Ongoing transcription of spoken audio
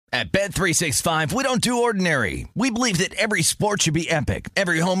At Bet365, we don't do ordinary. We believe that every sport should be epic.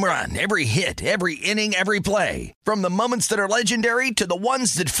 Every home run, every hit, every inning, every play. From the moments that are legendary to the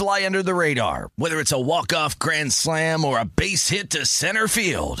ones that fly under the radar. Whether it's a walk-off grand slam or a base hit to center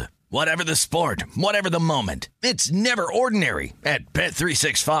field. Whatever the sport, whatever the moment. It's never ordinary at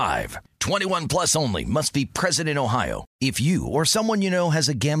Bet365. 21 plus only. Must be present in Ohio. If you or someone you know has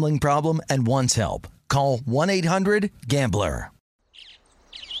a gambling problem and wants help, call 1-800-GAMBLER.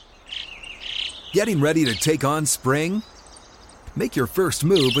 Getting ready to take on spring? Make your first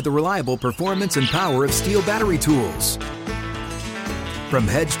move with the reliable performance and power of Steel battery tools. From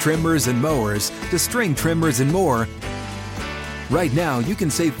hedge trimmers and mowers to string trimmers and more, right now you can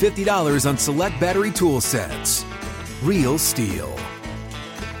save $50 on select battery tool sets. Real Steel.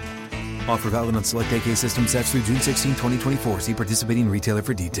 Offer valid on select AK system sets through June 16, 2024. See participating retailer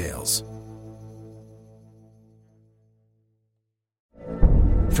for details.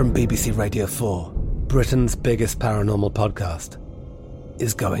 From BBC Radio 4, Britain's biggest paranormal podcast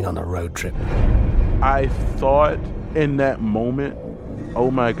is going on a road trip. I thought in that moment, oh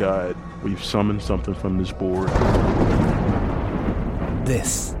my God, we've summoned something from this board.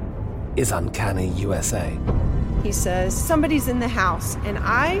 This is Uncanny USA. He says, somebody's in the house, and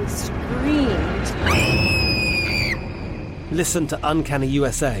I screamed. Listen to Uncanny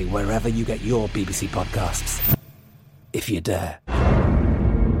USA wherever you get your BBC podcasts, if you dare.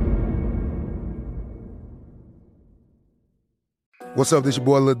 What's up, this your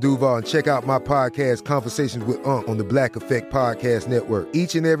boy Lil Duval, and check out my podcast, Conversations with Unc, on the Black Effect Podcast Network.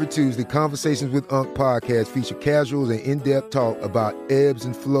 Each and every Tuesday, Conversations with Unc podcast feature casuals and in-depth talk about ebbs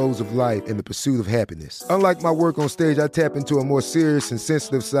and flows of life and the pursuit of happiness. Unlike my work on stage, I tap into a more serious and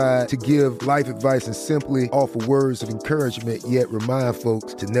sensitive side to give life advice and simply offer words of encouragement, yet remind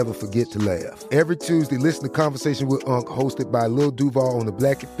folks to never forget to laugh. Every Tuesday, listen to Conversations with Unc, hosted by Lil Duval on the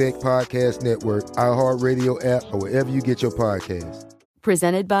Black Effect Podcast Network, iHeartRadio app, or wherever you get your podcasts.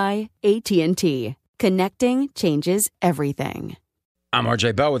 Presented by AT&T. Connecting changes everything. I'm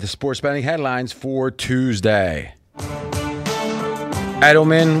RJ Bell with the sports betting headlines for Tuesday.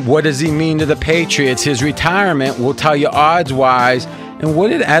 Edelman, what does he mean to the Patriots? His retirement, we'll tell you odds-wise. And what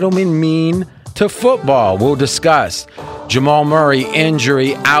did Edelman mean to football? We'll discuss. Jamal Murray,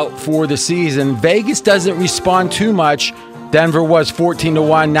 injury, out for the season. Vegas doesn't respond too much. Denver was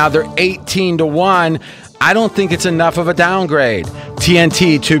 14-1. Now they're 18-1. I don't think it's enough of a downgrade.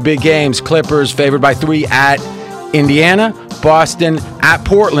 TNT, 2 big games. Clippers favored by 3 at Indiana. Boston at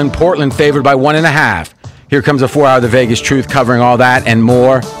Portland. Portland favored by 1.5. Here comes a 4-hour of the Vegas Truth covering all that and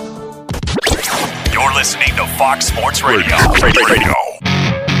more. You're listening to Fox Sports Radio.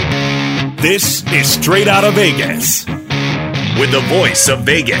 This is Straight Out of Vegas. With the voice of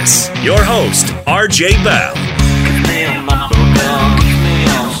Vegas, your host, RJ Bell.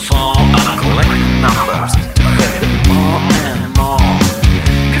 Numbers.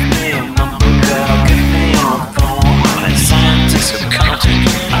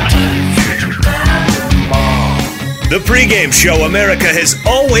 The pregame show America has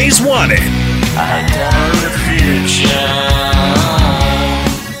always wanted. I doubt the future.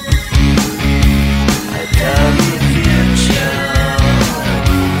 I doubt the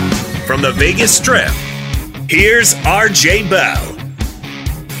future. From the Vegas Strip, here's RJ Bell.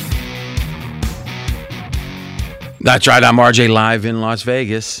 That's right. I'm RJ live in Las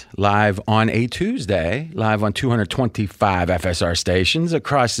Vegas, live on a Tuesday, live on 225 FSR stations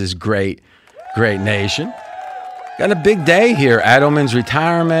across this great nation. Got a big day here. Edelman's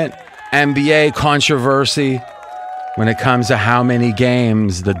retirement, NBA controversy when it comes to how many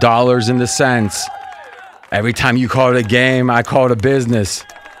games, the dollars and the cents. Every time you call it a game, I call it a business.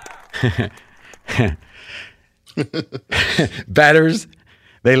 Bettors,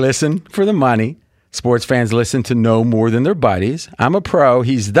 they listen for the money. Sports fans listen to no more than their buddies. I'm a pro.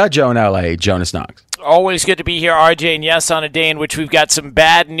 He's the Joe in L.A., Jonas Knox. Always good to be here, RJ. And yes, on a day in which we've got some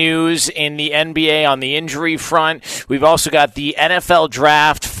bad news in the NBA on the injury front. We've also got the NFL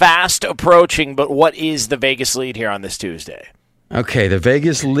draft fast approaching. But what is the Vegas lead here on this Tuesday? Okay, the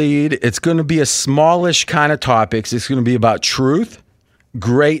Vegas lead, it's going to be a smallish kind of topics. It's going to be about truth,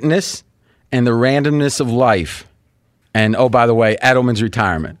 greatness, and the randomness of life. And, oh, by the way, Edelman's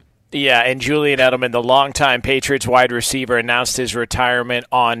retirement. Yeah, and Julian Edelman, the longtime Patriots wide receiver, announced his retirement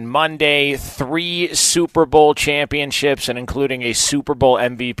on Monday. 3 Super Bowl championships and including a Super Bowl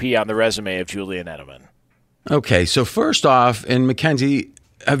MVP on the resume of Julian Edelman. Okay, so first off, and Mackenzie,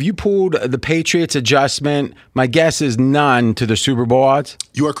 have you pulled the Patriots adjustment? My guess is none to the Super Bowl odds.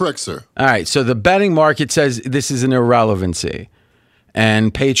 You are correct, sir. All right, so the betting market says this is an irrelevancy.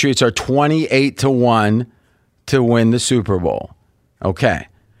 And Patriots are 28-1 to win the Super Bowl. Okay.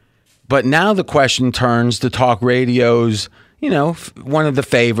 But now the question turns to talk radio's, one of the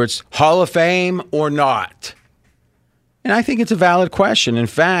favorites, Hall of Fame or not? And I think it's a valid question. In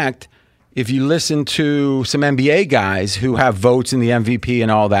fact, if you listen to some NBA guys who have votes in the MVP and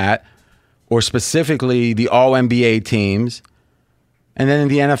all that, or specifically the All-NBA teams, and then in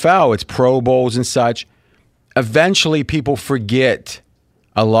the NFL, it's Pro Bowls and such, eventually people forget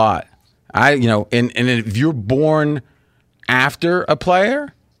a lot. And if you're born after a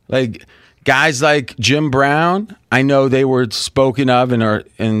player, like guys like Jim Brown, I know they were spoken of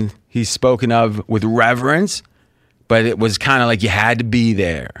and he's spoken of with reverence, but it was kind of like you had to be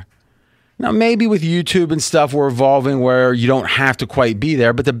there. Now, maybe with YouTube and stuff, we're evolving where you don't have to quite be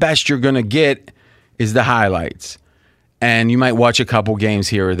there, but the best you're going to get is the highlights. And you might watch a couple games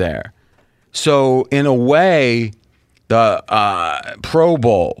here or there. So, in a way, the Pro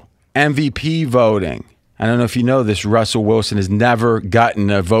Bowl, MVP voting, I don't know if you know this, Russell Wilson has never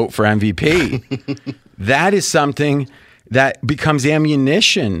gotten a vote for MVP. That is something that becomes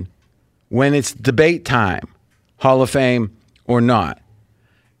ammunition when it's debate time, Hall of Fame or not.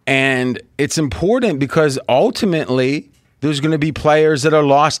 And it's important because ultimately there's going to be players that are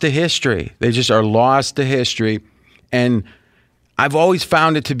lost to history. They just are lost to history. And I've always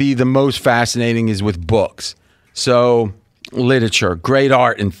found it to be the most fascinating is with books. So literature, great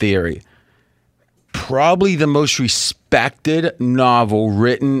art and theory. Probably the most respected novel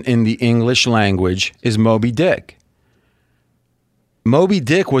written in the English language is Moby Dick. Moby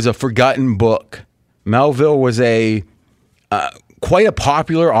Dick was a forgotten book. Melville was quite a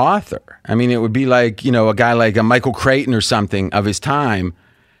popular author. I mean, it would be like, a guy like a Michael Crichton or something of his time,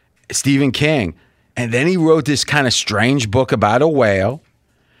 Stephen King. And then he wrote this kind of strange book about a whale,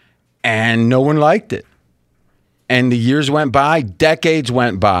 and no one liked it. And the years went by, decades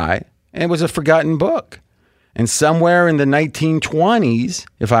went by, and it was a forgotten book. And somewhere in the 1920s,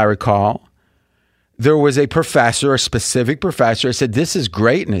 if I recall, there was a professor, a specific professor, said, this is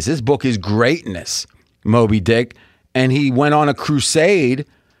greatness. This book is greatness, Moby Dick. And he went on a crusade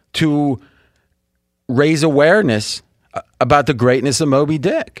to raise awareness about the greatness of Moby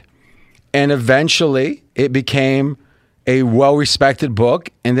Dick. And eventually it became a well-respected book,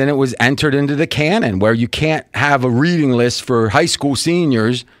 and then it was entered into the canon where you can't have a reading list for high school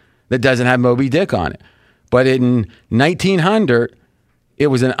seniors that doesn't have Moby Dick on it. But in 1900, it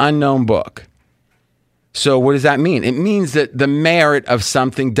was an unknown book. So what does that mean? It means that the merit of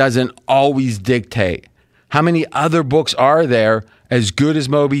something doesn't always dictate. How many other books are there as good as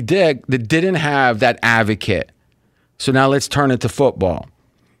Moby Dick that didn't have that advocate? So now let's turn it to football.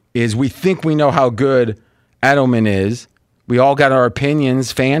 We think we know how good Edelman is. We all got our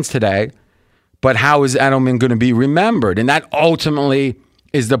opinions, fans today. But how is Edelman going to be remembered? And that ultimately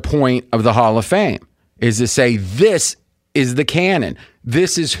is the point of the Hall of Fame, is to say this is the canon.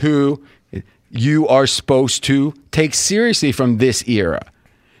 This is who you are supposed to take seriously from this era.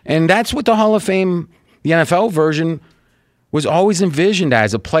 And that's what the Hall of Fame, the NFL version, was always envisioned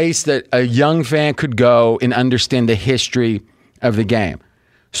as, a place that a young fan could go and understand the history of the game.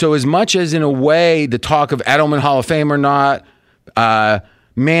 So as much as in a way the talk of Edelman Hall of Fame or not,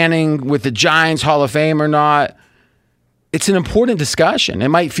 Manning with the Giants Hall of Fame or not, it's an important discussion. It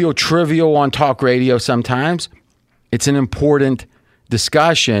might feel trivial on talk radio sometimes. It's an important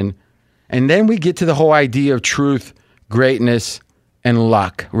discussion. And then we get to the whole idea of truth, greatness, and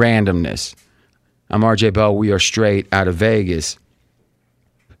luck, randomness. I'm RJ Bell. We are straight out of Vegas.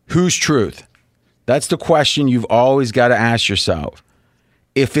 Whose truth? That's the question you've always got to ask yourself.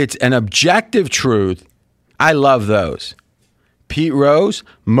 If it's an objective truth, I love those. Pete Rose,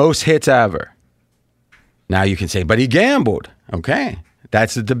 most hits ever. Now you can say, but he gambled. Okay,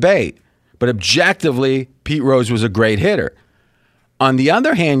 that's the debate. But objectively, Pete Rose was a great hitter. On the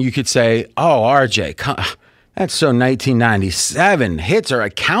other hand, you could say, oh, RJ, that's so 1997. Hits are a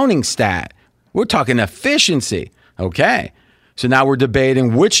counting stat. We're talking efficiency. Okay, so now we're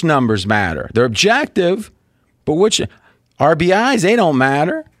debating which numbers matter. They're objective, but which RBIs, they don't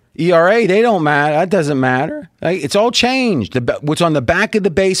matter. ERA, they don't matter. That doesn't matter. It's all changed. What's on the back of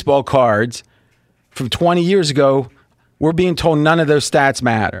the baseball cards from 20 years ago, we're being told none of those stats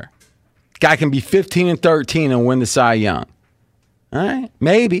matter. Guy can be 15-13 and win the Cy Young. All right,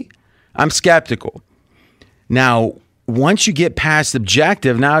 maybe. I'm skeptical. Now, once you get past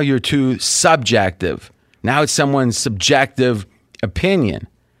objective, now you're too subjective. Now it's someone's subjective opinion.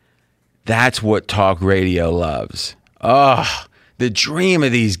 That's what talk radio loves. Oh, the dream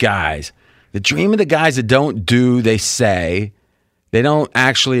of these guys. The dream of the guys that don't do, they say. They don't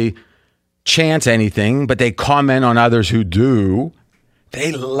actually chance anything, but they comment on others who do.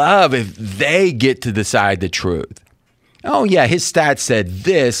 They love if they get to decide the truth. Oh, yeah, his stats said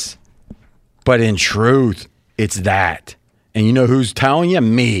this, But in truth, it's that. And you know who's telling you?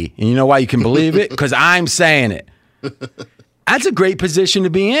 Me. And you know why you can believe it? Because I'm saying it. That's a great position to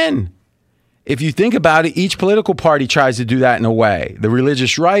be in. If you think about it, each political party tries to do that in a way. The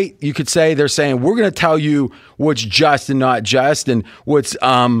religious right, you could say, they're saying, we're going to tell you what's just and not just, and what's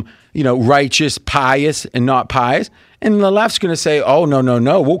righteous, pious, and not pious. And the left's going to say, oh,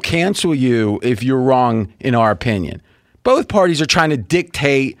 no, we'll cancel you if you're wrong in our opinion. Both parties are trying to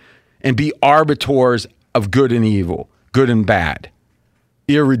dictate and be arbiters of good and evil, good and bad,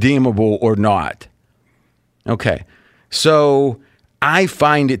 irredeemable or not. Okay, so I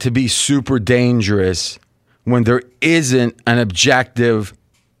find it to be super dangerous when there isn't an objective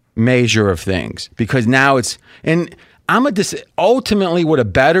measure of things, because now ultimately what a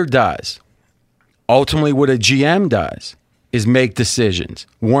bettor does, ultimately what a GM does is make decisions.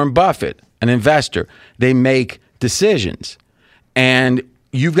 Warren Buffett, an investor, they make decisions. And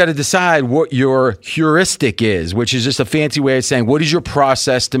you've got to decide what your heuristic is, which is just a fancy way of saying, what is your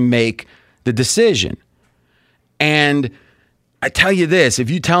process to make the decision? And I tell you this, if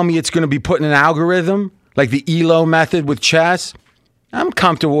you tell me it's going to be put in an algorithm, like the ELO method with chess, I'm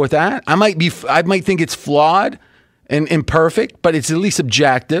comfortable with that. I might think it's flawed and imperfect, but it's at least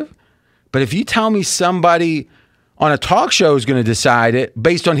objective. But if you tell me somebody on a talk show is going to decide it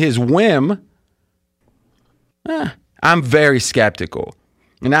based on his whim, I'm very skeptical.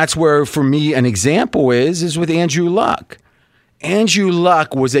 And that's where, for me, an example is with Andrew Luck. Andrew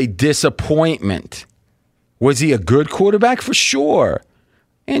Luck was a disappointment. Was he a good quarterback? For sure.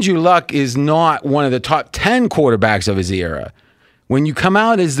 Andrew Luck is not one of the top 10 quarterbacks of his era. When you come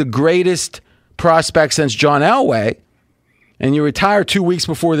out as the greatest prospect since John Elway, and you retire 2 weeks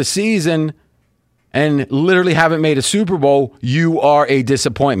before the season and literally haven't made a Super Bowl, you are a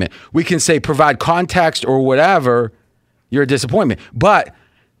disappointment. We can say provide context or whatever, you're a disappointment. But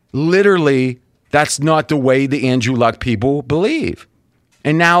literally, that's not the way the Andrew Luck people believe.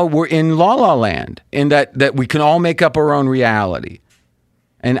 And now we're in La La Land, in that we can all make up our own reality.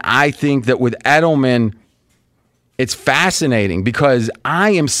 And I think that with Edelman, it's fascinating because I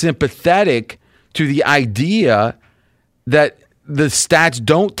am sympathetic to the idea that the stats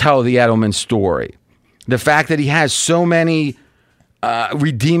don't tell the Edelman story. The fact that he has so many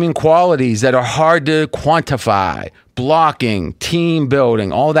redeeming qualities that are hard to quantify, blocking, team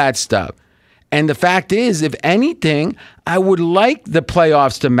building, all that stuff. And the fact is, if anything, I would like the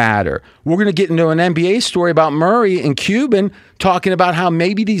playoffs to matter. We're going to get into an NBA story about Murray and Cuban talking about how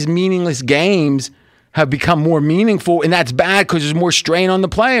maybe these meaningless games have become more meaningful, and that's bad because there's more strain on the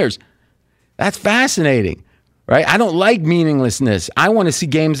players. That's fascinating, right? I don't like meaninglessness. I want to see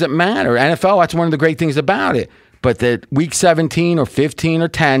games that matter. NFL, that's one of the great things about it. But that week 17 or 15 or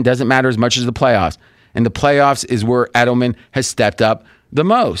 10 doesn't matter as much as the playoffs. And the playoffs is where Edelman has stepped up the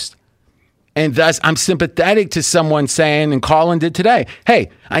most. And thus, I'm sympathetic to someone saying, and Colin did today, hey,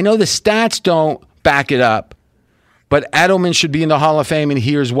 I know the stats don't back it up, but Edelman should be in the Hall of Fame, and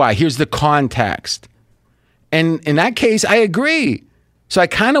here's why. Here's the context. And in that case, I agree. So I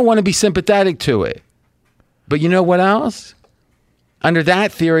kind of want to be sympathetic to it. But you know what else? Under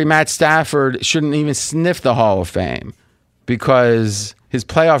that theory, Matt Stafford shouldn't even sniff the Hall of Fame because his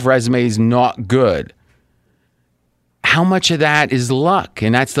playoff resume is not good. How much of that is luck?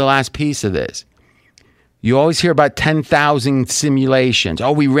 And that's the last piece of this. You always hear about 10,000 simulations.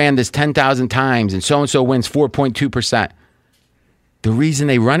 Oh, we ran this 10,000 times and so wins 4.2%. The reason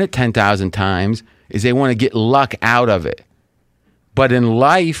they run it 10,000 times is they want to get luck out of it. But in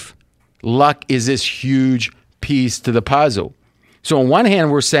life, luck is this huge piece to the puzzle. So on one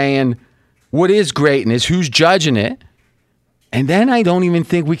hand, we're saying, what is greatness? Who's judging it? And then I don't even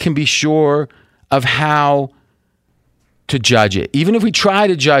think we can be sure of how to judge it. Even if we try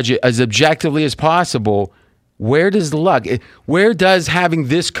to judge it as objectively as possible, where does luck, where does having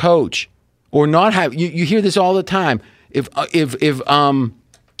this coach or not have, you hear this all the time. If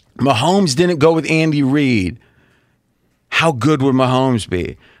Mahomes didn't go with Andy Reid, how good would Mahomes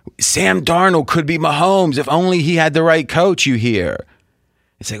be? Sam Darnold could be Mahomes if only he had the right coach, you hear.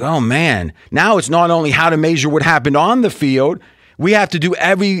 It's like, oh man, now it's not only how to measure what happened on the field, we have to do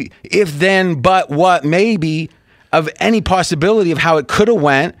every if, then, but, what, maybe of any possibility of how it could have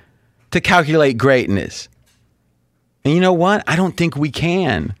went to calculate greatness. And you know what? I don't think we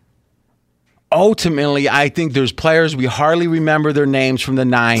can. Ultimately, I think there's players we hardly remember their names from the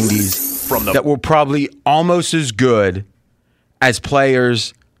 90s that were probably almost as good as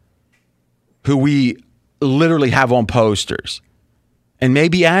players who we literally have on posters. And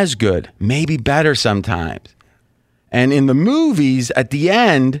maybe as good, maybe better sometimes. And in the movies, at the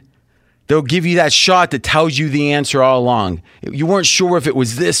end, they'll give you that shot that tells you the answer all along. You weren't sure if it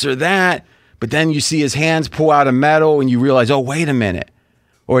was this or that, but then you see his hands pull out a medal and you realize, oh, wait a minute.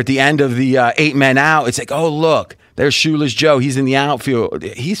 Or at the end of the 8 men out, it's like, oh, look, there's Shoeless Joe. He's in the outfield.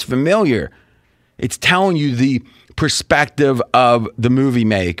 He's familiar. It's telling you the perspective of the movie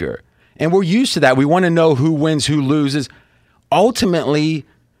maker. And we're used to that. We want to know who wins, who loses. Ultimately,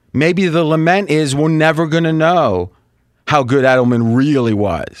 maybe the lament is we're never going to know how good Edelman really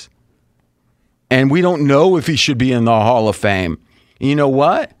was. And we don't know if he should be in the Hall of Fame. And you know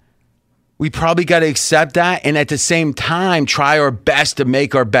what? We probably got to accept that and at the same time try our best to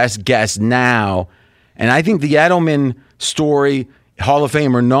make our best guess now. And I think the Edelman story, Hall of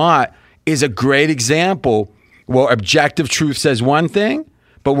Fame or not, is a great example where objective truth says one thing,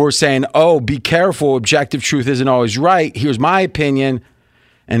 but we're saying, oh, be careful, objective truth isn't always right. Here's my opinion.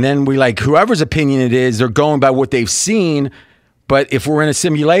 And then we like whoever's opinion it is, they're going by what they've seen. But if we're in a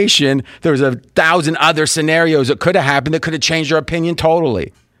simulation, there's 1,000 other scenarios that could have happened that could have changed our opinion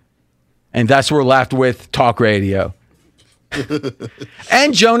totally. And thus we're left with talk radio.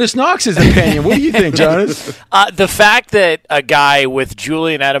 And Jonas Knox's opinion. What do you think, Jonas? The fact that a guy with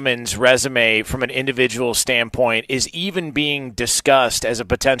Julian Edelman's resume from an individual standpoint is even being discussed as a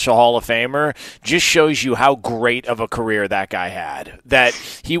potential Hall of Famer just shows you how great of a career that guy had. That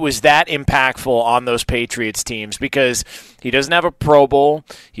he was that impactful on those Patriots teams because he doesn't have a Pro Bowl.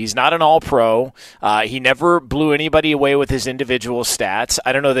 He's not an All-Pro. He never blew anybody away with his individual stats.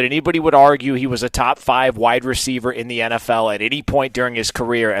 I don't know that anybody would argue he was a top 5 wide receiver in the NFL at any point during his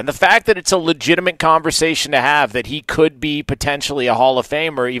career. And the fact that it's a legitimate conversation to have that he could be potentially a Hall of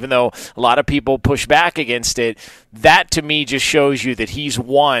Famer, even though a lot of people push back against it, that to me just shows you that he's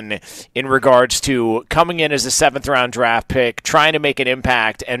won in regards to coming in as a 7th-round draft pick, trying to make an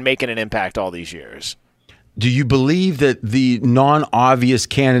impact, and making an impact all these years. Do you believe that the non-obvious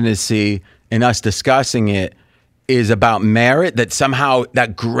candidacy in us discussing it is about merit, that somehow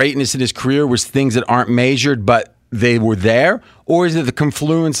that greatness in his career was things that aren't measured, but they were there? Or is it the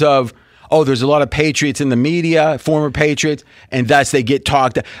confluence of, oh, there's a lot of Patriots in the media, former Patriots, and thus they get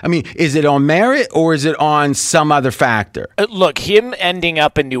talked? I mean, is it on merit or is it on some other factor? Look, him ending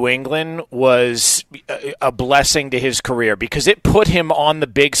up in New England was a blessing to his career because it put him on the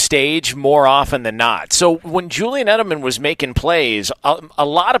big stage more often than not. So when Julian Edelman was making plays, a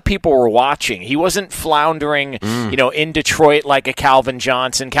lot of people were watching. He wasn't floundering, in Detroit like a Calvin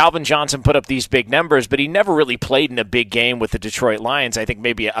Johnson. Calvin Johnson put up these big numbers, but he never really played in a big game with the Detroit Lions. I think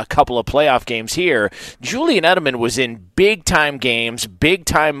maybe a couple of playoff games here. Julian Edelman was in big-time games,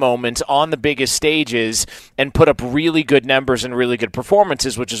 big-time moments on the biggest stages and put up really good numbers and really good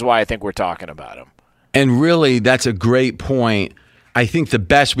performances, which is why I think we're talking about him. And really, that's a great point. I think the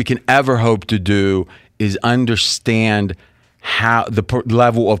best we can ever hope to do is understand how the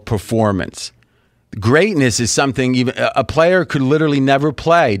level of performance. Greatness is something even a player could literally never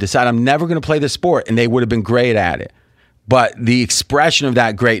play, decide I'm never going to play the sport, and they would have been great at it. But the expression of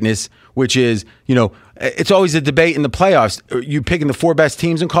that greatness, which is, it's always a debate in the playoffs. Are you picking the 4 best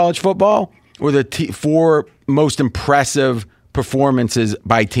teams in college football or the 4 most impressive performances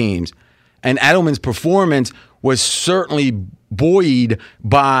by teams? And Edelman's performance was certainly buoyed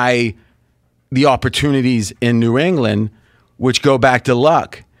by the opportunities in New England, which go back to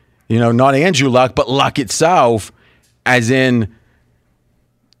luck. Not Andrew Luck, but luck itself, as in,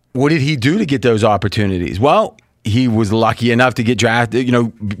 what did he do to get those opportunities? Well, he was lucky enough to get drafted,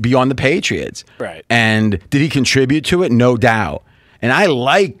 beyond the Patriots. Right. And did he contribute to it? No doubt. And I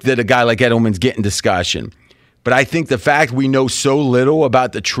like that a guy like Edelman's getting discussion. But I think the fact we know so little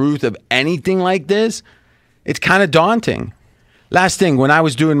about the truth of anything like this, it's kind of daunting. Last thing, when I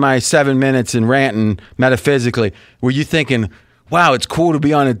was doing my 7 minutes and ranting metaphysically, were you thinking, wow, it's cool to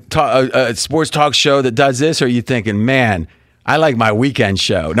be on a sports talk show that does this? Or are you thinking, man, I like my weekend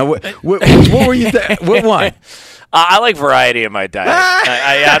show? No, what were you thinking? What one? I like variety in my diet.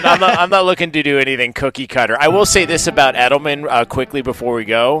 I'm not looking to do anything cookie cutter. I will say this about Edelman quickly before we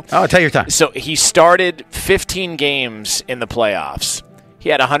go. Oh, take your time. So he started 15 games in the playoffs. He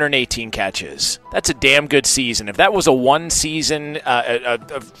had 118 catches. That's a damn good season. If that was a one season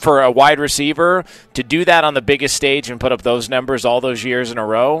for a wide receiver, to do that on the biggest stage and put up those numbers all those years in a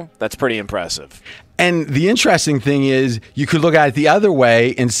row, that's pretty impressive. And the interesting thing is you could look at it the other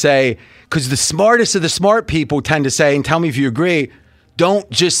way and say, because the smartest of the smart people tend to say, and tell me if you agree, don't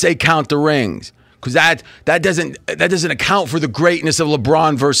just say count the rings. Because that doesn't account for the greatness of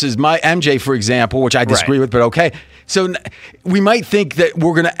LeBron versus my MJ, for example, which I disagree with, but okay. So we might think that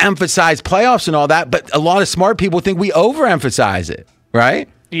we're going to emphasize playoffs and all that, but a lot of smart people think we overemphasize it, right?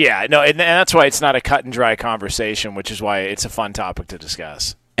 Yeah, no, and that's why it's not a cut and dry conversation, which is why it's a fun topic to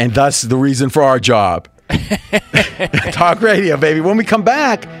discuss. And thus the reason for our job. Talk radio, baby. When we come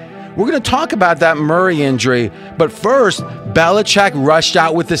back, We're going to talk about that Murray injury. But first, Belichick rushed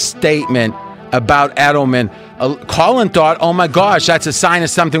out with a statement about Edelman. Colin thought, oh my gosh, that's a sign of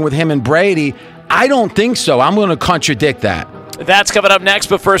something with him and Brady. I don't think so. I'm going to contradict that. That's coming up next,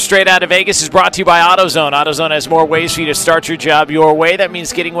 but first, Straight Out of Vegas is brought to you by AutoZone. AutoZone has more ways for you to start your job your way. That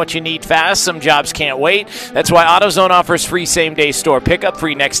means getting what you need fast. Some jobs can't wait. That's why AutoZone offers free same-day store pickup.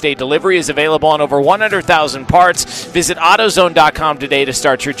 Free next-day delivery is available on over 100,000 parts. Visit AutoZone.com today to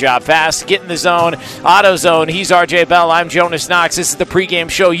start your job fast. Get in the zone. AutoZone. He's RJ Bell. I'm Jonas Knox. This is the pregame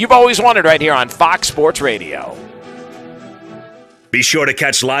show you've always wanted right here on Fox Sports Radio. Be sure to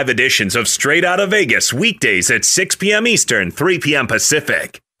catch live editions of Straight Out of Vegas weekdays at 6 p.m. Eastern, 3 p.m.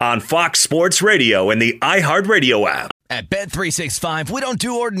 Pacific on Fox Sports Radio and the iHeartRadio app. At Bet365, we don't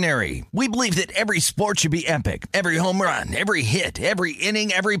do ordinary. We believe that every sport should be epic. Every home run, every hit, every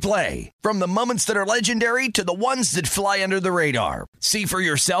inning, every play. From the moments that are legendary to the ones that fly under the radar. See for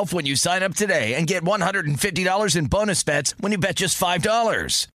yourself when you sign up today and get $150 in bonus bets when you bet just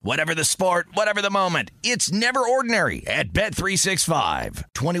 $5. Whatever the sport, whatever the moment, it's never ordinary at Bet365.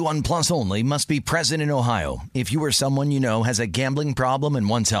 21 plus only. Must be present in Ohio. If you or someone you know has a gambling problem and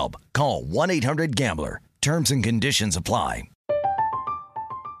wants help, call 1-800-GAMBLER. Terms and conditions apply.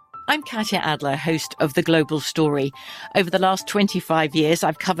 I'm Katya Adler, host of The Global Story. Over the last 25 years,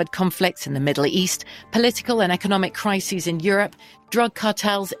 I've covered conflicts in the Middle East, political and economic crises in Europe, drug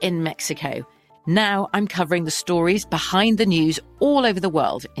cartels in Mexico. Now I'm covering the stories behind the news all over the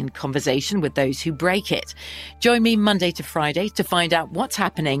world in conversation with those who break it. Join me Monday to Friday to find out what's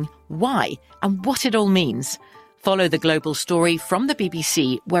happening, why, and what it all means. Follow The Global Story from the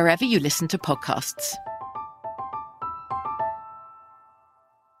BBC wherever you listen to podcasts.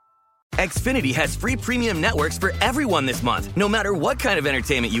 Xfinity has free premium networks for everyone this month, no matter what kind of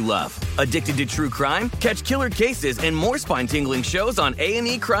entertainment you love. Addicted to true crime? Catch killer cases and more spine-tingling shows on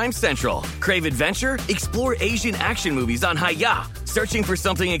A&E Crime Central. Crave adventure? Explore Asian action movies on Hi-Ya. Searching for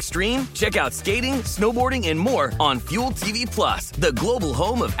something extreme? Check out skating, snowboarding, and more on Fuel TV Plus, the global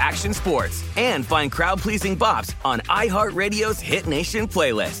home of action sports. And find crowd-pleasing bops on iHeartRadio's Hit Nation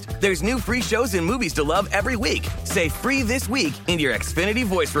playlist. There's new free shows and movies to love every week. Say free this week in your Xfinity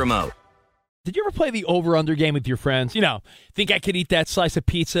voice remote. Did you ever play the over-under game with your friends? You know, think I could eat that slice of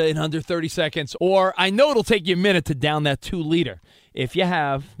pizza in under 30 seconds? Or I know it'll take you a minute to down that 2-liter. If you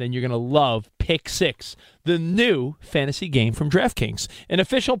have, then you're going to love Pick 6, the new fantasy game from DraftKings, an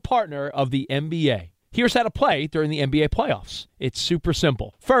official partner of the NBA. Here's how to play during the NBA playoffs. It's super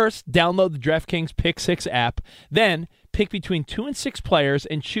simple. First, download the DraftKings Pick 6 app. Then, pick between 2 and 6 players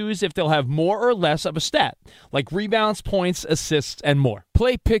and choose if they'll have more or less of a stat, like rebounds, points, assists, and more.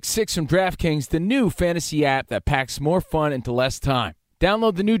 Play Pick 6 from DraftKings, the new fantasy app that packs more fun into less time.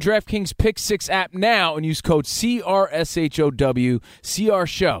 Download the new DraftKings Pick 6 app now and use code CRSHOW,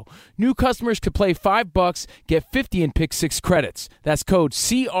 CRSHOW. New customers could play $5, get 50 in Pick 6 credits. That's code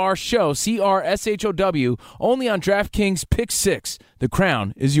CRSHOW, CRSHOW, only on DraftKings Pick 6. The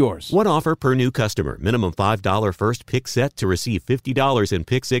crown is yours. One offer per new customer. Minimum $5 first pick set to receive $50 in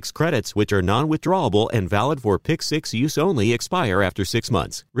Pick 6 credits, which are non-withdrawable and valid for Pick 6 use only. Expire after 6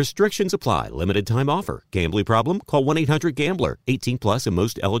 months. Restrictions apply. Limited time offer. Gambling problem? Call 1-800-GAMBLER. 18 plus in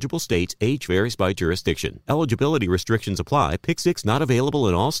most eligible states. Age varies by jurisdiction. Eligibility restrictions apply. Pick 6 not available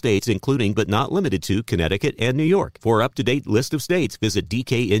in all states, including but not limited to Connecticut and New York. For up-to-date list of states, visit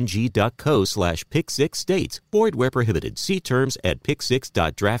dkng.co/pick6states. Void where prohibited. See terms at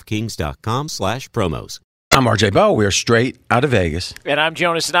pick6.draftkings.com/promos. I'm RJ Bell. We're straight out of Vegas. And I'm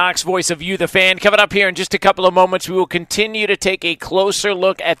Jonas Knox, voice of You, the Fan. Coming up here in just a couple of moments, we will continue to take a closer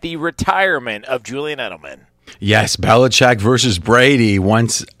look at the retirement of Julian Edelman. Yes, Belichick versus Brady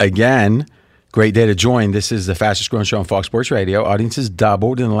once again. Great day to join. This is the fastest growing show on Fox Sports Radio. Audience has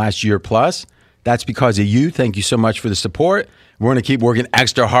doubled in the last year plus. That's because of you. Thank you so much for the support. We're going to keep working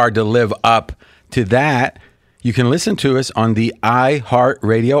extra hard to live up to that. You can listen to us on the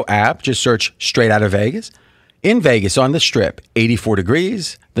iHeartRadio app. Just search Straight Out of Vegas. In Vegas, on the Strip, 84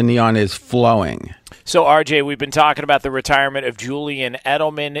 degrees. The neon is flowing. So, RJ, we've been talking about the retirement of Julian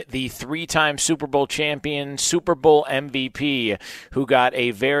Edelman, the 3-time Super Bowl champion, Super Bowl MVP, who got a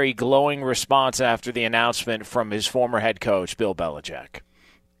very glowing response after the announcement from his former head coach, Bill Belichick.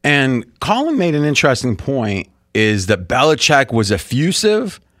 And Colin made an interesting point, is that Belichick was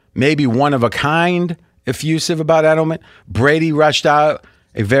effusive, maybe one of a kind effusive about Edelman. Brady rushed out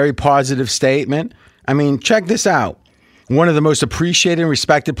a very positive statement. I mean, check this out. One of the most appreciated and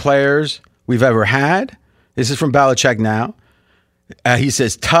respected players we've ever had. This is from Belichick now. He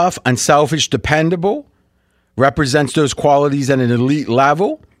says, tough, unselfish, dependable, represents those qualities at an elite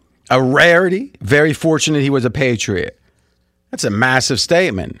level. A rarity, very fortunate he was a Patriot. That's a massive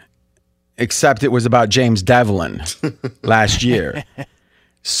statement. except it was about James Devlin last year.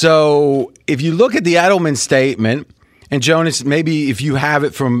 So if you look at the Edelman statement, and Jonas, maybe if you have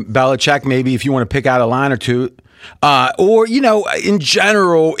it from Belichick, maybe if you want to pick out a line or two, or, in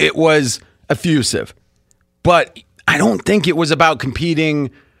general, it was effusive. But I don't think it was about competing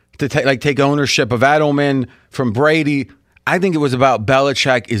to take ownership of Edelman from Brady. I think it was about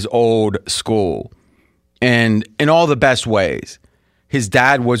Belichick is old school, and in all the best ways. His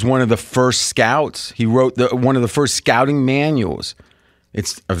dad was one of the first scouts. He wrote one of the first scouting manuals.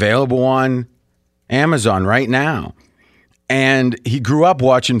 It's available on Amazon right now. And he grew up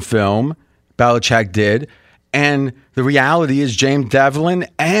watching film, Belichick did, and the reality is James Devlin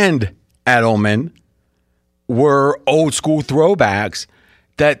and Edelman were old school throwbacks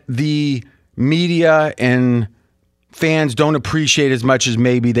that the media and fans don't appreciate as much as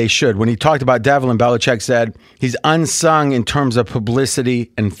maybe they should. When he talked about Devlin, Belichick said he's unsung in terms of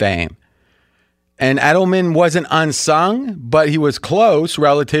publicity and fame. And Edelman wasn't unsung, but he was close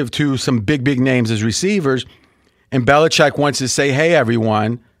relative to some big names as receivers. And Belichick wants to say, hey,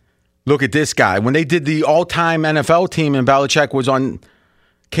 everyone, look at this guy. When they did the all-time NFL team and Belichick was on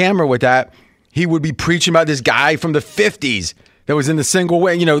camera with that, he would be preaching about this guy from the 50s that was in the single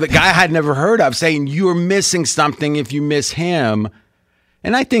way, the guy I had never heard of, saying you're missing something if you miss him.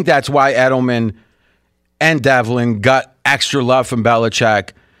 And I think that's why Edelman and Devlin got extra love from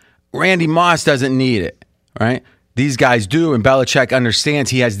Belichick. Randy Moss doesn't need it, right? These guys do, and Belichick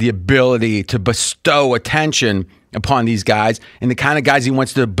understands he has the ability to bestow attention upon these guys, and the kind of guys he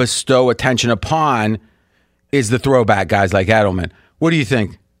wants to bestow attention upon is the throwback guys like Edelman. What do you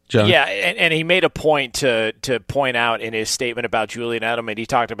think, John? Yeah, and he made a point to point out in his statement about Julian Edelman. He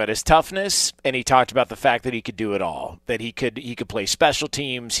talked about his toughness, and he talked about the fact that he could do it all. That he could play special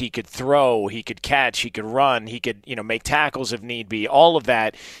teams, he could throw, he could catch, he could run, he could make tackles if need be. All of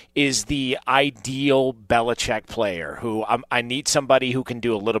that is the ideal Belichick player. Who I need somebody who can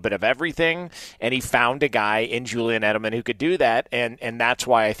do a little bit of everything, and he found a guy in Julian Edelman who could do that, and that's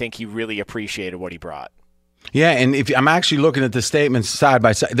why I think he really appreciated what he brought. Yeah, and if I'm actually looking at the statements side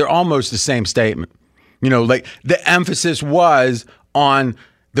by side, they're almost the same statement. Like the emphasis was on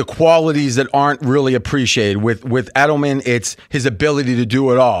the qualities that aren't really appreciated. With Edelman, it's his ability to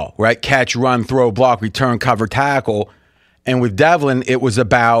do it all, right? Catch, run, throw, block, return, cover, tackle. And with Devlin, it was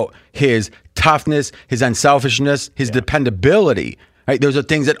about his toughness, his unselfishness, his dependability. Right? Those are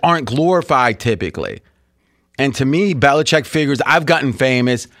things that aren't glorified typically. And to me, Belichick figures, I've gotten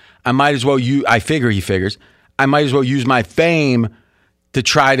famous. I might as well he figures, I might as well use my fame to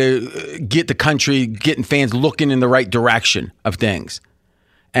try to get the country, getting fans looking in the right direction of things.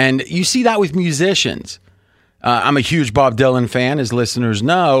 And you see that with musicians. I'm a huge Bob Dylan fan, as listeners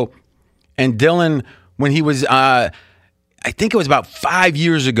know. And Dylan, when he was, I think it was about 5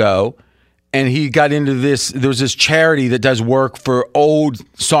 years ago, and he got into this, there was this charity that does work for old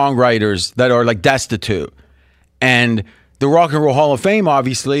songwriters that are like destitute. And the Rock and Roll Hall of Fame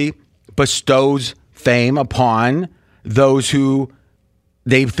obviously bestows fame upon those who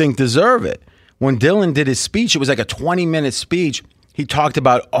they think deserve it. When Dylan did his speech, it was like a 20-minute speech. He talked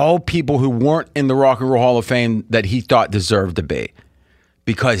about all people who weren't in the Rock and Roll Hall of Fame that he thought deserved to be,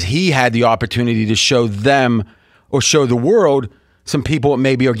 because he had the opportunity to show them or show the world some people that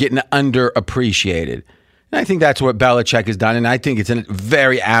maybe are getting underappreciated. And I think that's what Belichick has done, and I think it's a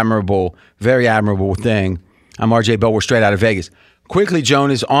very admirable thing. I'm RJ Bell. We're straight out of Vegas. Quickly,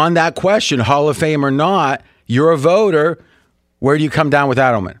 Jonas, on that question, Hall of Fame or not, you're a voter. Where do you come down with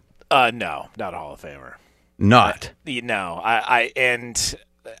Edelman? No, not a Hall of Famer. Not? No. I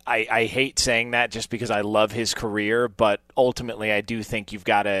hate saying that just because I love his career, but ultimately I do think you've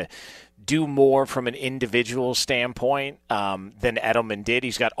got to do more from an individual standpoint than Edelman did.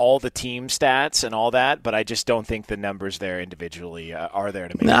 He's got all the team stats and all that, but I just don't think the numbers there individually are there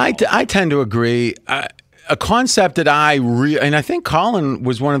to make it. I tend to agree. A concept that and I think Colin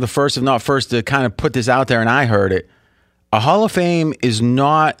was one of the first, if not first, to kind of put this out there, and I heard it. A Hall of Fame is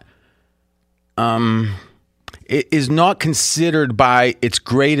not considered by its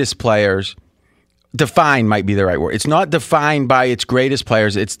greatest players. Defined might be the right word. It's not defined by its greatest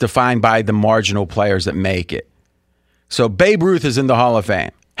players. It's defined by the marginal players that make it. So Babe Ruth is in the Hall of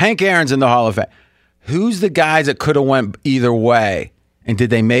Fame. Hank Aaron's in the Hall of Fame. Who's the guys that could have went either way, and did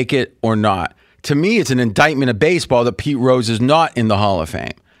they make it or not? To me, it's an indictment of baseball that Pete Rose is not in the Hall of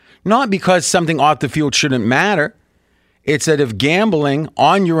Fame. Not because something off the field shouldn't matter. It's that if gambling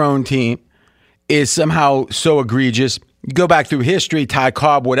on your own team is somehow so egregious, you go back through history, Ty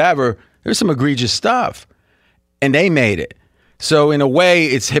Cobb, whatever, there's some egregious stuff. And they made it. So in a way,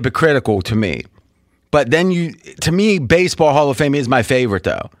 it's hypocritical to me. But then to me, Baseball Hall of Fame is my favorite,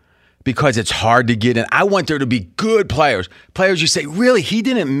 though. because it's hard to get in. I want there to be good players. Players you say, really, he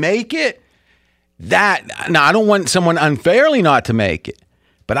didn't make it? Now, I don't want someone unfairly not to make it,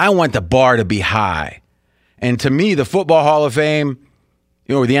 but I want the bar to be high. And to me, the Football Hall of Fame,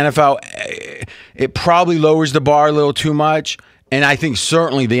 or the NFL, it probably lowers the bar a little too much. And I think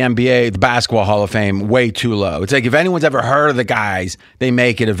certainly the NBA, the Basketball Hall of Fame, way too low. It's like if anyone's ever heard of the guys, they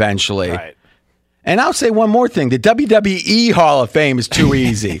make it eventually. Right. And I'll say one more thing. The WWE Hall of Fame is too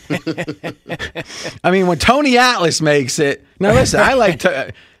easy. I mean, when Tony Atlas makes it. Now, listen,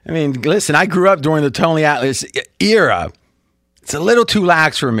 I grew up during the Tony Atlas era. It's a little too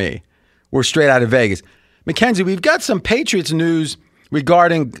lax for me. We're straight out of Vegas. Mackenzie, we've got some Patriots news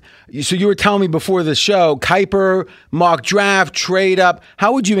regarding, so you were telling me before the show, Kiper, mock draft, trade up.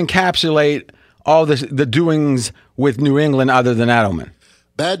 How would you encapsulate all the doings with New England other than Edelman?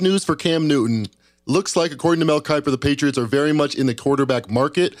 Bad news for Cam Newton. Looks like, according to Mel Kiper, the Patriots are very much in the quarterback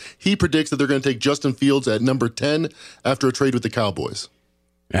market. He predicts that they're going to take Justin Fields at number 10 after a trade with the Cowboys.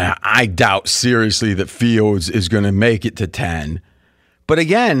 I doubt seriously that Fields is going to make it to 10. But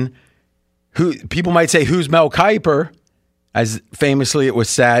again, people might say, who's Mel Kiper? As famously it was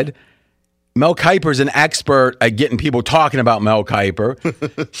said, Mel Kiper's an expert at getting people talking about Mel Kiper.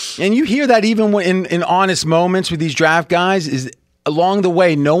 And you hear that even in honest moments with these draft guys, is along the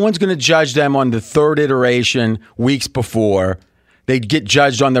way, no one's going to judge them on the third iteration weeks before. They get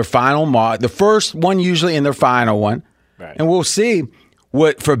judged on their final mock, the first one usually in their final one. Right. And we'll see.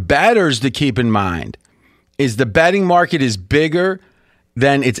 What for bettors to keep in mind is the betting market is bigger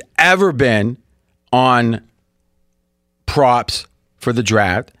than it's ever been on props for the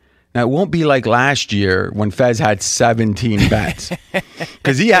draft. Now, it won't be like last year when Fez had 17 bets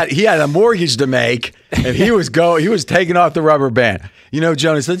because he had a mortgage to make and he was taking off the rubber band. You know,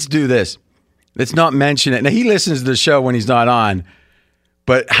 Jonas, let's do this. Let's not mention it. Now, he listens to the show when he's not on,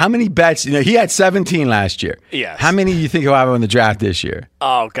 but how many bets? You know, he had 17 last year. Yes. How many do you think he'll have on the draft this year?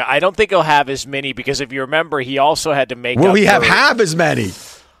 Oh, God. I don't think he'll have as many because if you remember, he also had to make Will he have half as many?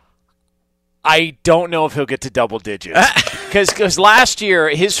 I don't know if he'll get to double digits. Because last year,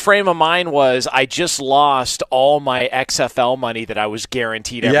 his frame of mind was, I just lost all my XFL money that I was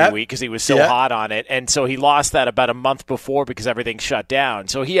guaranteed every week because he was so hot on it. And so he lost that about a month before because everything shut down.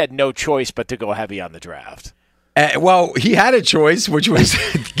 So he had no choice but to go heavy on the draft. Well, he had a choice, which was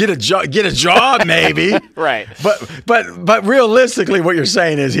get a job, maybe. Right. But realistically, what you're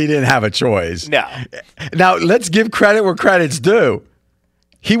saying is he didn't have a choice. No. Now, let's give credit where credit's due.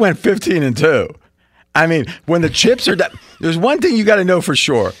 He went 15-2. I mean, when the chips are down, there's one thing you got to know for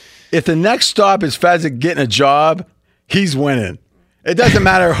sure. If the next stop is Fezzik getting a job, he's winning. It doesn't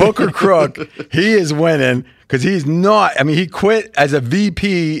matter hook or crook. He is winning because he's not. I mean, he quit as a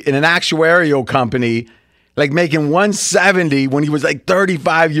VP in an actuarial company, like making $170 when he was like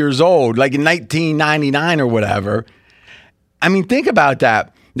 35 years old, like in 1999 or whatever. I mean, think about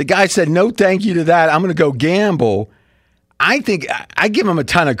that. The guy said, no, thank you to that. I'm going to go gamble. I think I give him a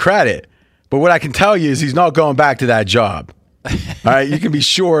ton of credit, but what I can tell you is he's not going back to that job. All right, you can be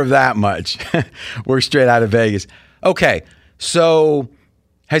sure of that much. We're straight out of Vegas. Okay, so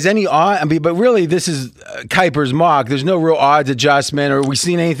has any odd? I mean, but really, this is Kiper's mock. There's no real odds adjustment, or have we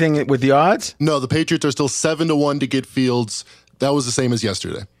seen anything with the odds? No, the Patriots are still 7-1 to get Fields. That was the same as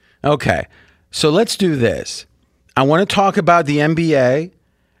yesterday. Okay, so let's do this. I want to talk about the NBA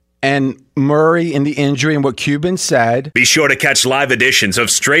and Murray and the injury and what Cuban said. Be sure to catch live editions of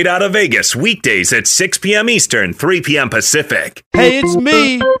Straight Outta Vegas weekdays at 6 p.m. Eastern, 3 p.m. Pacific. Hey, it's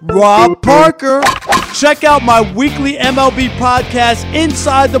me, Rob Parker. Check out my weekly MLB podcast,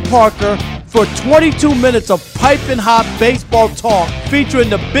 Inside the Parker, for 22 minutes of piping hot baseball talk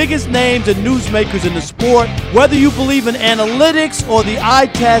featuring the biggest names and newsmakers in the sport. Whether you believe in analytics or the eye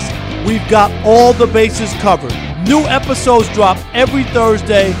test, we've got all the bases covered. New episodes drop every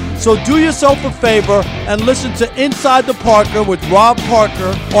Thursday, so do yourself a favor and listen to Inside the Parker with Rob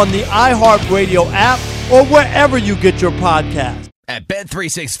Parker on the iHeartRadio app or wherever you get your podcast. At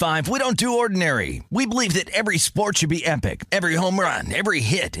Bet365, we don't do ordinary. We believe that every sport should be epic. Every home run, every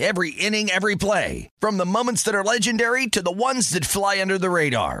hit, every inning, every play. From the moments that are legendary to the ones that fly under the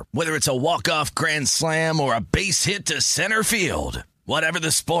radar. Whether it's a walk-off grand slam or a base hit to center field. Whatever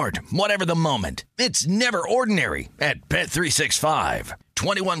the sport, whatever the moment, it's never ordinary at Bet365.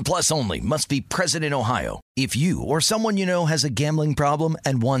 21 plus only. Must be present in Ohio. If you or someone you know has a gambling problem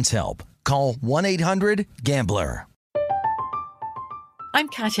and wants help, call 1-800-GAMBLER. I'm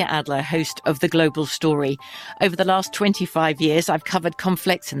Katya Adler, host of The Global Story. Over the last 25 years, I've covered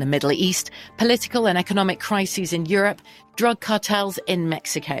conflicts in the Middle East, political and economic crises in Europe, drug cartels in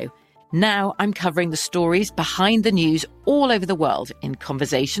Mexico. Now I'm covering the stories behind the news all over the world in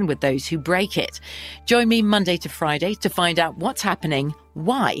conversation with those who break it. Join me Monday to Friday to find out what's happening,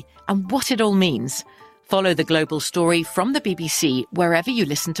 why, and what it all means. Follow The Global Story from the BBC wherever you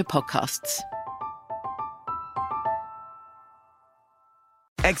listen to podcasts.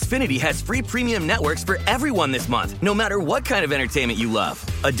 Xfinity has free premium networks for everyone this month, no matter what kind of entertainment you love.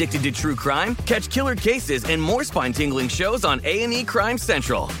 Addicted to true crime? Catch killer cases and more spine-tingling shows on A&E Crime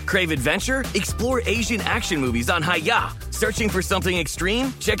Central. Crave adventure? Explore Asian action movies on Hi-YAH. Searching for something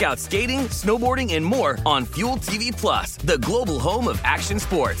extreme? Check out skating, snowboarding, and more on Fuel TV Plus, the global home of action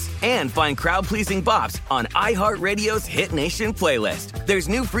sports. And find crowd-pleasing bops on iHeartRadio's Hit Nation playlist. There's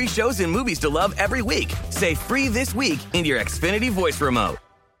new free shows and movies to love every week. Say free this week in your Xfinity voice remote.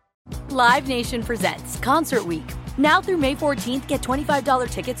 Live Nation presents Concert Week. Now through May 14th, get $25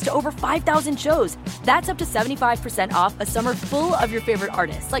 tickets to over 5,000 shows. That's up to 75% off a summer full of your favorite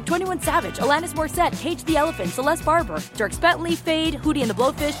artists like 21 Savage, Alanis Morissette, Cage the Elephant, Celeste Barber, Dierks Bentley, Fade, Hootie and the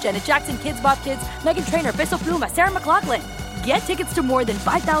Blowfish, Janet Jackson, Kids Bop Kids, Meghan Trainor, Peso Pluma, Sarah McLachlan. Get tickets to more than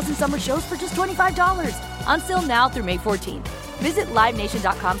 5,000 summer shows for just $25. Until now through May 14th. Visit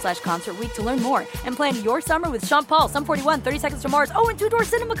LiveNation.com/Concert Week to learn more and plan your summer with Sean Paul, Sum 41, 30 Seconds to Mars, and Two Door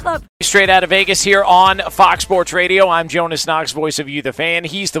Cinema Club. Straight out of Vegas here on Fox Sports Radio. I'm Jonas Knox, voice of You, the fan.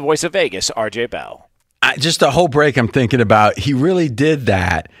 He's the voice of Vegas, RJ Bell. Just a whole break I'm thinking about. He really did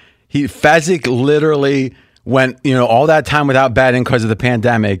that. Fezzik literally went, all that time without betting because of the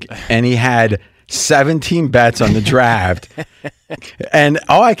pandemic, and he had 17 bets on the draft. And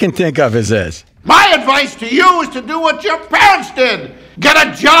all I can think of is this. My advice to you is to do what your parents did. Get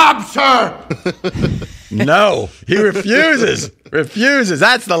a job, sir. No, he refuses. Refuses.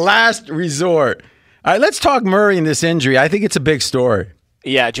 That's the last resort. All right, let's talk Murray and this injury. I think it's a big story.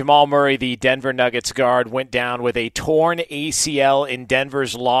 Yeah, Jamal Murray, the Denver Nuggets guard, went down with a torn ACL in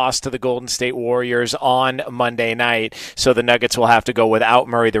Denver's loss to the Golden State Warriors on Monday night. So the Nuggets will have to go without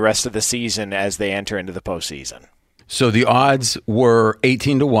Murray the rest of the season as they enter into the postseason. So the odds were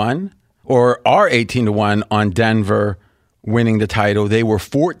 18-1. Or are 18-1 on Denver winning the title. They were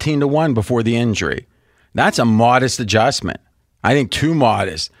 14-1 before the injury. That's a modest adjustment. I think too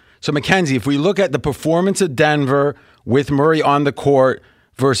modest. So, Mackenzie, if we look at the performance of Denver with Murray on the court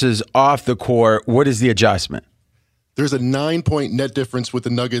versus off the court, what is the adjustment? There's a 9-point net difference with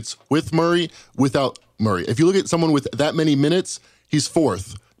the Nuggets with Murray, without Murray. If you look at someone with that many minutes, he's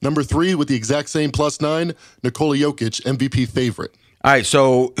fourth. Number 3 with the exact same +9, Nikola Jokic, MVP favorite. All right,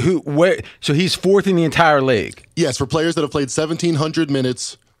 so so he's fourth in the entire league. Yes, for players that have played 1,700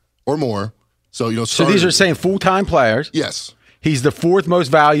 minutes or more. So so these are saying full-time players. Yes. He's the fourth most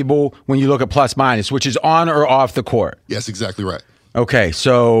valuable when you look at plus-minus, which is on or off the court. Yes, exactly right. Okay,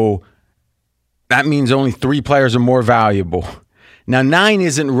 so that means only 3 players are more valuable. Now, 9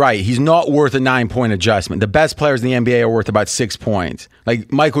 isn't right. He's not worth a 9-point adjustment. The best players in the NBA are worth about 6 points.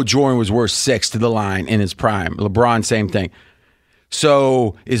 Like Michael Jordan was worth 6 to the line in his prime. LeBron, same thing.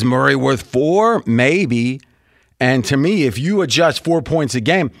 So is Murray worth 4? Maybe. And to me, if you adjust 4 points a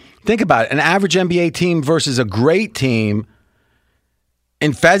game, think about it. An average NBA team versus a great team.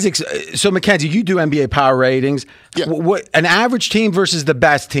 In Fezzik, so Mackenzie, you do NBA power ratings. Yeah. What an average team versus the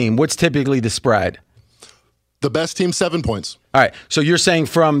best team? What's typically the spread? The best team, 7 points. All right. So you're saying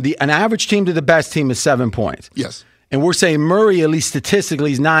from an average team to the best team is 7 points. Yes. And we're saying Murray, at least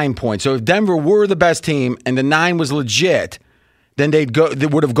statistically, is 9 points. So if Denver were the best team and the 9 was legit, then they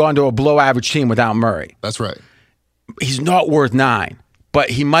would have gone to a below average team without Murray. That's right. He's not worth 9, but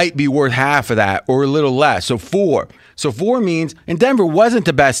he might be worth half of that or a little less. So 4. So 4 means, and Denver wasn't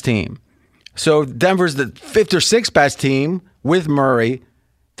the best team. So Denver's the 5th or 6th best team with Murray.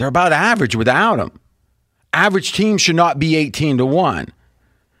 They're about average without him. Average team should not be 18-1.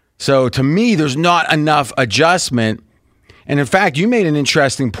 So to me, there's not enough adjustment. And in fact, you made an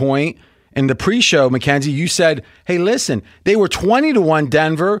interesting point. In the pre-show, Mackenzie, you said, hey, listen, they were 20-1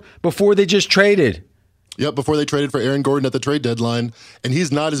 Denver before they just traded. Yep, before they traded for Aaron Gordon at the trade deadline, and he's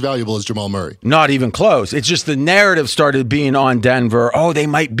not as valuable as Jamal Murray. Not even close. It's just the narrative started being on Denver. Oh, they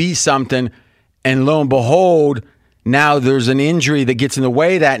might be something. And lo and behold, now there's an injury that gets in the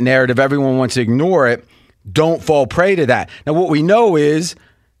way of that narrative. Everyone wants to ignore it. Don't fall prey to that. Now, what we know is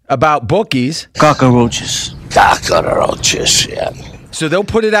about bookies. Cockroaches. Cockroaches, yeah. So they'll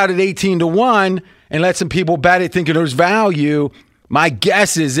put it out at 18-1 and let some people bet it thinking there's value. My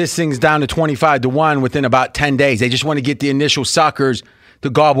guess is this thing's down to 25-1 within about 10 days. They just want to get the initial suckers to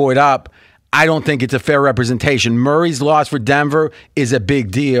gobble it up. I don't think it's a fair representation. Murray's loss for Denver is a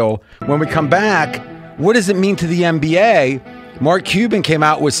big deal. When we come back, what does it mean to the NBA? Mark Cuban came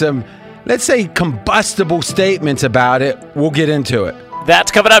out with some, let's say, combustible statements about it. We'll get into it.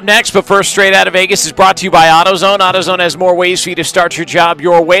 That's coming up next, but first, Straight Out of Vegas is brought to you by AutoZone. AutoZone has more ways for you to start your job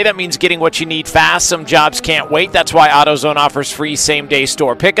your way. That means getting what you need fast. Some jobs can't wait. That's why AutoZone offers free same-day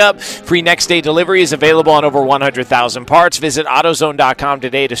store pickup. Free next-day delivery is available on over 100,000 parts. Visit AutoZone.com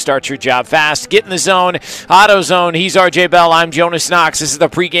today to start your job fast. Get in the zone. AutoZone. He's RJ Bell. I'm Jonas Knox. This is the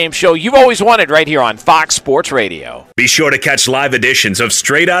pregame show you've always wanted right here on Fox Sports Radio. Be sure to catch live editions of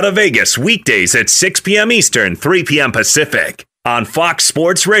Straight Out of Vegas weekdays at 6 p.m. Eastern, 3 p.m. Pacific on Fox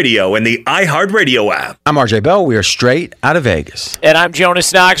Sports Radio and the iHeartRadio app. I'm RJ Bell. We are Straight Out of Vegas. And I'm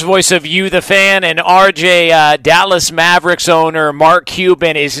Jonas Knox, voice of You, the Fan. And RJ, Dallas Mavericks owner Mark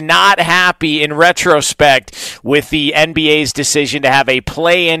Cuban is not happy in retrospect with the NBA's decision to have a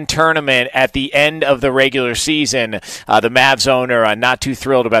play-in tournament at the end of the regular season. The Mavs owner not too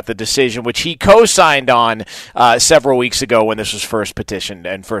thrilled about the decision, which he co-signed on several weeks ago when this was first petitioned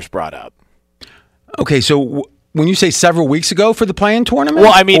and first brought up. Okay, so when you say several weeks ago for the play-in tournament?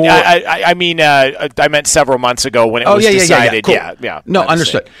 Well, I mean, I meant several months ago when it was decided. Cool. Yeah. No,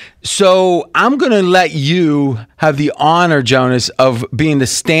 understood. So I'm going to let you have the honor, Jonas, of being the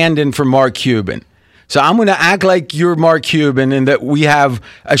stand-in for Mark Cuban. So I'm going to act like you're Mark Cuban and that we have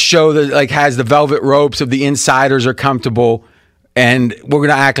a show that has the velvet ropes of the insiders are comfortable, and we're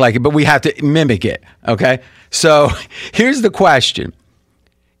going to act like it, but we have to mimic it. Okay. So here's the question.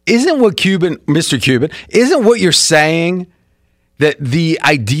 Isn't what Mr. Cuban, isn't what you're saying that the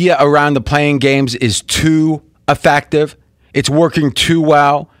idea around the playing games is too effective? It's working too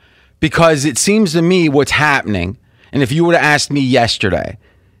well? Because it seems to me what's happening, and if you would have asked me yesterday,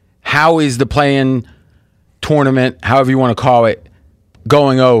 how is the play-in tournament, however you want to call it,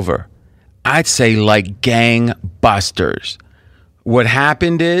 going over? I'd say like gangbusters. What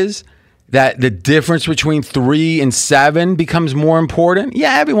happened is that the difference between 3 and 7 becomes more important.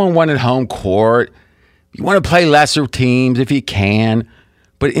 Yeah, everyone wanted home court. You want to play lesser teams if you can.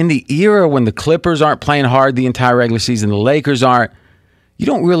 But in the era when the Clippers aren't playing hard the entire regular season, the Lakers aren't, you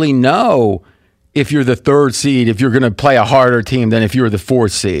don't really know if you're the 3rd seed, if you're going to play a harder team than if you're the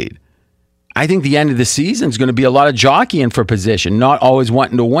 4th seed. I think the end of the season is going to be a lot of jockeying for position, not always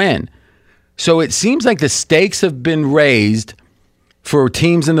wanting to win. So it seems like the stakes have been raised for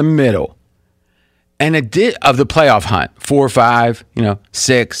teams in the middle. And it did of the playoff hunt, 4, 5,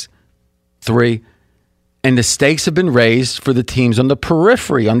 6, 3. And the stakes have been raised for the teams on the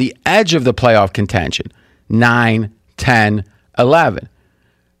periphery, on the edge of the playoff contention, 9, 10, 11.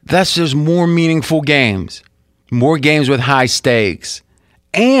 Thus, there's more meaningful games, more games with high stakes,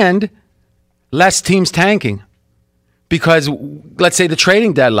 and less teams tanking. Because, let's say the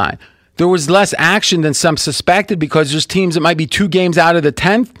trading deadline, there was less action than some suspected because there's teams that might be 2 games out of the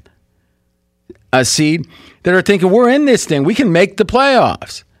 10th seed that are thinking, we're in this thing. We can make the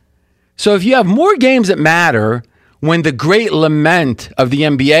playoffs. So if you have more games that matter, when the great lament of the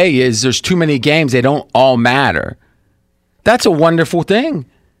NBA is there's too many games, they don't all matter, that's a wonderful thing.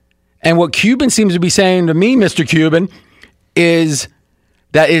 And what Cuban seems to be saying to me, Mr. Cuban, is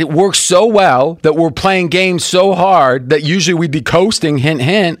that it works so well that we're playing games so hard that usually we'd be coasting, hint,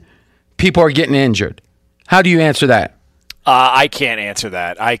 hint, people are getting injured. How do you answer that? I can't answer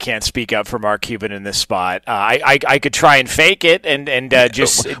that. I can't speak up for Mark Cuban in this spot. I could try and fake it and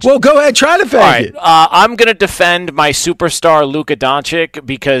just... Well, go ahead. Try to fake it. I'm going to defend my superstar, Luka Doncic,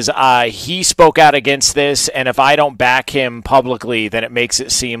 because he spoke out against this, and if I don't back him publicly, then it makes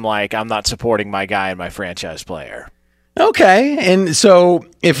it seem like I'm not supporting my guy and my franchise player. Okay, and so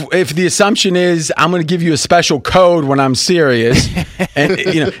if the assumption is I'm going to give you a special code when I'm serious, and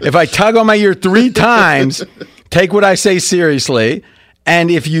if I tug on my ear 3 times... Take what I say seriously, and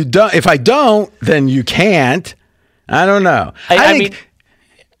if I don't, then you can't. I don't know. I mean,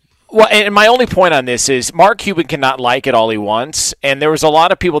 well, and my only point on this is Mark Cuban cannot like it all he wants, and there was a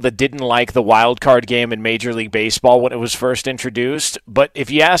lot of people that didn't like the wild card game in Major League Baseball when it was first introduced. But if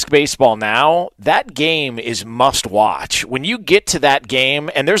you ask baseball now, that game is must watch. When you get to that game,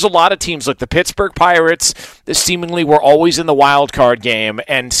 and there's a lot of teams like the Pittsburgh Pirates that seemingly were always in the wild card game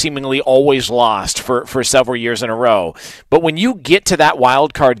and seemingly always lost for several years in a row. But when you get to that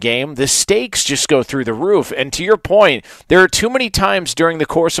wild card game, the stakes just go through the roof. And to your point, there are too many times during the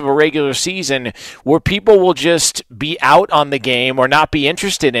course of a regular season where people will just be out on the game or not be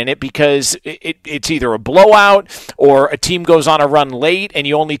interested in it because it's either a blowout or a team goes on a run late and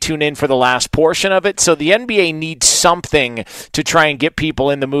you only tune in for the last portion of it. So the NBA needs something to try and get people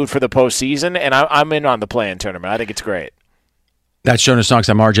in the mood for the postseason, and I'm in on the play-in tournament. I think it's great. That's Jonas Knox.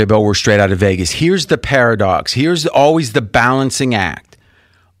 I'm RJ Bell. We're Straight Out of Vegas. Here's the paradox. Here's always the balancing act.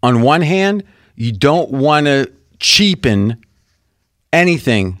 On one hand, you don't want to cheapen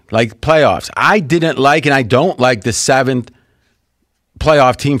anything like playoffs. I didn't like and I don't like the 7th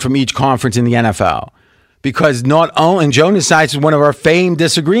playoff team from each conference in the NFL. Because not only, and Jonas Sides is one of our famed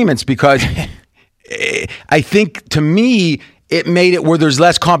disagreements, because I think, to me, it made it where there's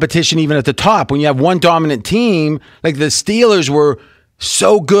less competition even at the top. When you have one dominant team, like the Steelers were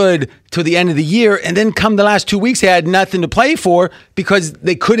so good to the end of the year, and then come the last 2 weeks, they had nothing to play for because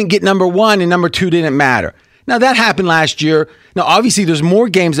they couldn't get number one and number two didn't matter. Now, that happened last year. Now, obviously, there's more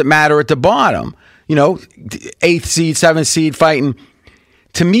games that matter at the bottom. 8th seed, 7th seed fighting.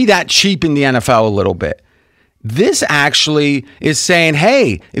 To me, that cheapened the NFL a little bit. This actually is saying,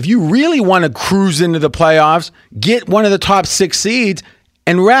 hey, if you really want to cruise into the playoffs, get one of the top 6 seeds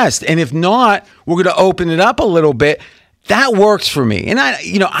and rest. And if not, we're going to open it up a little bit. That works for me. And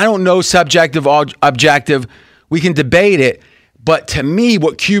I don't know subjective or objective. We can debate it. But to me,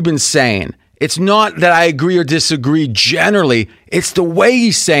 what Cuban's saying, it's not that I agree or disagree generally. It's the way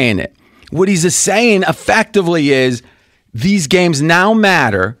he's saying it. What he's saying effectively is these games now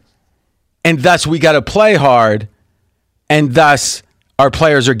matter, and thus we got to play hard, and thus our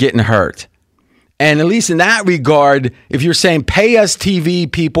players are getting hurt. And at least in that regard, if you're saying pay us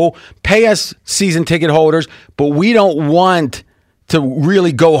TV people, pay us season ticket holders, but we don't want to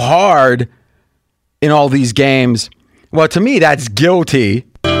really go hard in all these games, well, to me, that's guilty.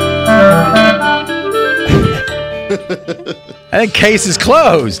 I think case is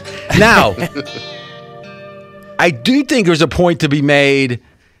closed. Now, I do think there's a point to be made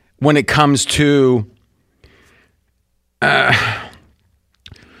when it comes to, I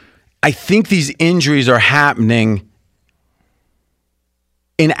think these injuries are happening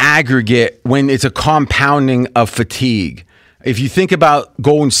in aggregate when it's a compounding of fatigue. If you think about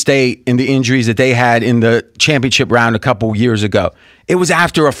Golden State and the injuries that they had in the championship round a couple years ago, it was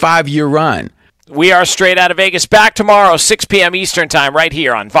after a 5-year run. We are Straight Out of Vegas, back tomorrow, 6 p.m. Eastern Time, right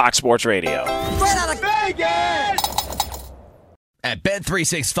here on Fox Sports Radio. Straight Out of Vegas! At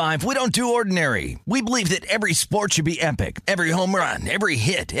Bet365, we don't do ordinary. We believe that every sport should be epic. Every home run, every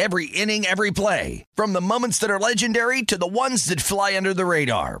hit, every inning, every play. From the moments that are legendary to the ones that fly under the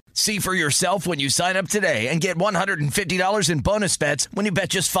radar. See for yourself when you sign up today and get $150 in bonus bets when you bet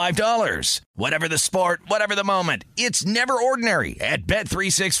just $5. Whatever the sport, whatever the moment, it's never ordinary at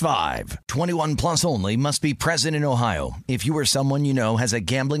Bet365. 21 plus only. Must be present in Ohio. If you or someone you know has a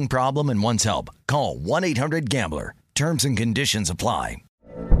gambling problem and wants help, call 1-800-GAMBLER. Terms and conditions apply.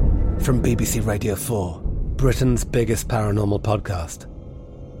 From BBC Radio 4, Britain's biggest paranormal podcast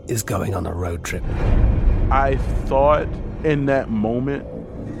is going on a road trip. I thought in that moment,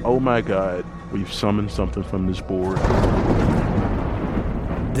 oh my God, we've summoned something from this board.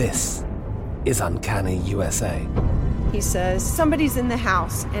 This is Uncanny USA. He says, somebody's in the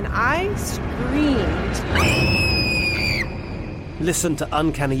house, and I screamed. Listen to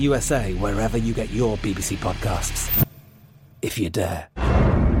Uncanny USA wherever you get your BBC podcasts, if you dare.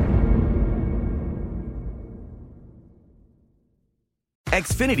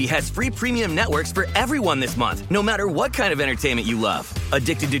 Xfinity has free premium networks for everyone this month, no matter what kind of entertainment you love.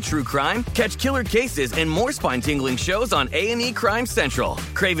 Addicted to true crime? Catch killer cases and more spine-tingling shows on A&E Crime Central.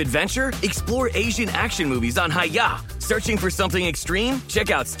 Crave adventure? Explore Asian action movies on Hi-YAH. Searching for something extreme?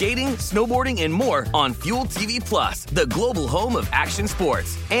 Check out skating, snowboarding, and more on Fuel TV Plus, the global home of action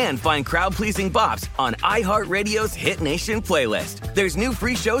sports. And find crowd-pleasing bops on iHeartRadio's Hit Nation playlist. There's new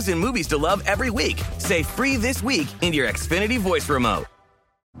free shows and movies to love every week. Say free this week in your Xfinity voice remote.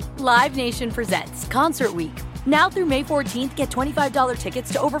 Live Nation presents Concert Week. Now through May 14th, get $25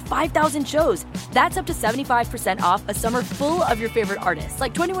 tickets to over 5,000 shows. That's up to 75% off a summer full of your favorite artists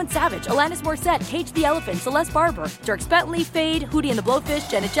like 21 Savage, Alanis Morissette, Cage the Elephant, Celeste Barber, Dierks Bentley, Fade, Hootie and the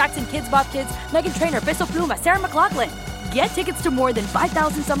Blowfish, Janet Jackson, Kids Bop Kids, Meghan Trainor, Peso Pluma, Sarah McLachlan. Get tickets to more than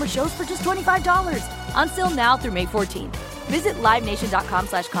 5,000 summer shows for just $25. Until now through May 14th. Visit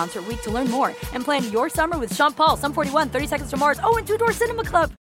LiveNation.com/Concert Week to learn more and plan your summer with Sean Paul, Sum 41, 30 Seconds to Mars, and Two Door Cinema Club.